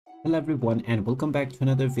Hello everyone and welcome back to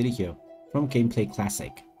another video from Gameplay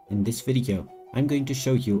Classic. In this video, I'm going to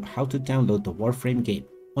show you how to download the Warframe game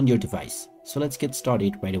on your device. So let's get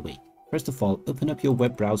started right away. First of all, open up your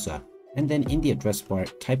web browser and then in the address bar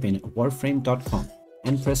type in warframe.com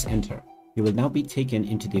and press enter. You will now be taken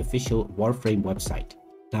into the official Warframe website.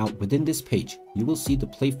 Now within this page, you will see the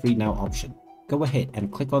Play Free Now option. Go ahead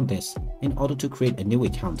and click on this in order to create a new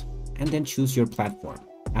account and then choose your platform.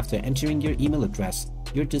 After entering your email address,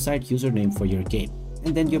 your desired username for your game,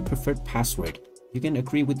 and then your preferred password, you can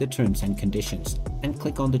agree with the terms and conditions and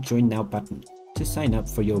click on the Join Now button to sign up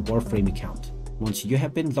for your Warframe account. Once you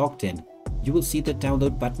have been logged in, you will see the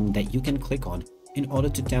download button that you can click on in order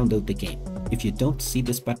to download the game. If you don't see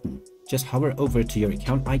this button, just hover over to your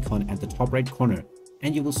account icon at the top right corner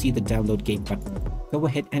and you will see the download game button. Go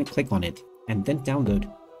ahead and click on it and then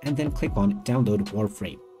download, and then click on Download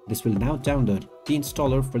Warframe. This will now download the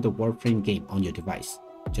installer for the Warframe game on your device.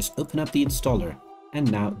 Just open up the installer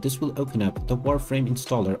and now this will open up the Warframe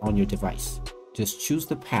installer on your device. Just choose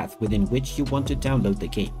the path within which you want to download the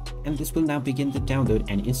game and this will now begin the download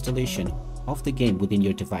and installation of the game within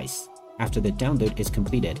your device. After the download is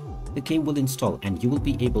completed, the game will install and you will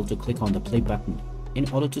be able to click on the play button in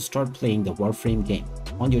order to start playing the Warframe game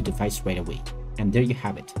on your device right away. And there you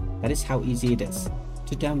have it. That is how easy it is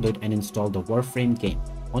to download and install the Warframe game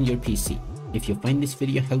on your PC. If you find this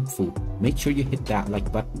video helpful, make sure you hit that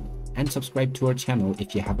like button and subscribe to our channel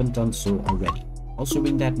if you haven't done so already. Also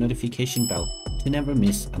ring that notification bell to never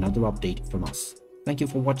miss another update from us. Thank you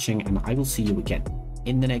for watching and I will see you again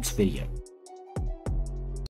in the next video.